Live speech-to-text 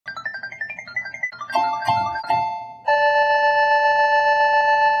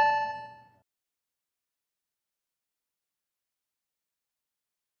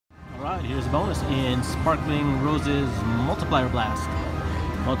on Sparkling Roses Multiplier Blast.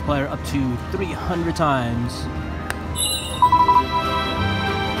 Multiplier up to 300 times.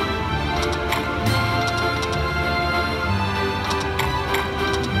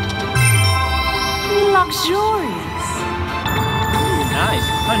 Luxurious. Ooh, nice.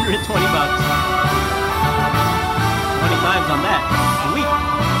 120 bucks. 20 times on that. Sweet.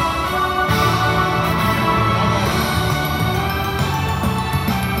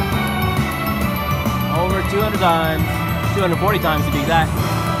 Over 200 times. 240 times to be exact.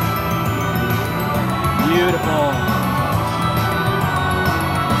 Beautiful.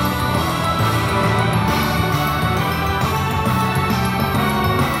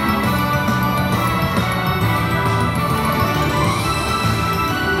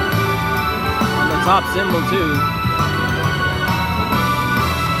 Top symbol too.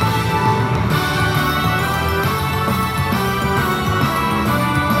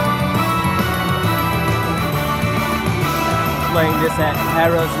 Playing this at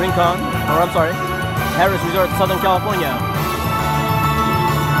Harrah's Rincon, or I'm sorry, Harrah's Resort, Southern California.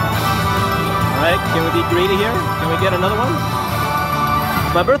 Alright, can we be greedy here? Can we get another one?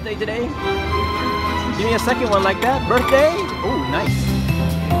 It's my birthday today. Give me a second one like that. Birthday? Ooh, nice.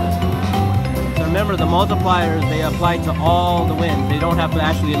 Remember, the multipliers, they apply to all the wins. They don't have to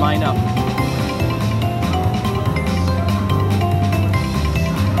actually line up.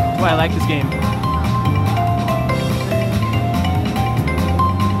 That's why I like this game.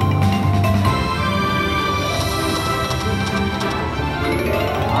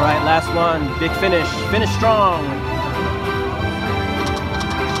 Alright, last one. Big finish. Finish strong.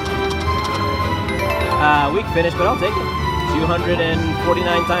 Weak finish, but I'll take it.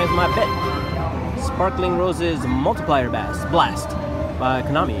 249 times my bet. Sparkling Roses Multiplier Blast by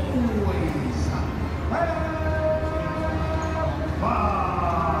Konami.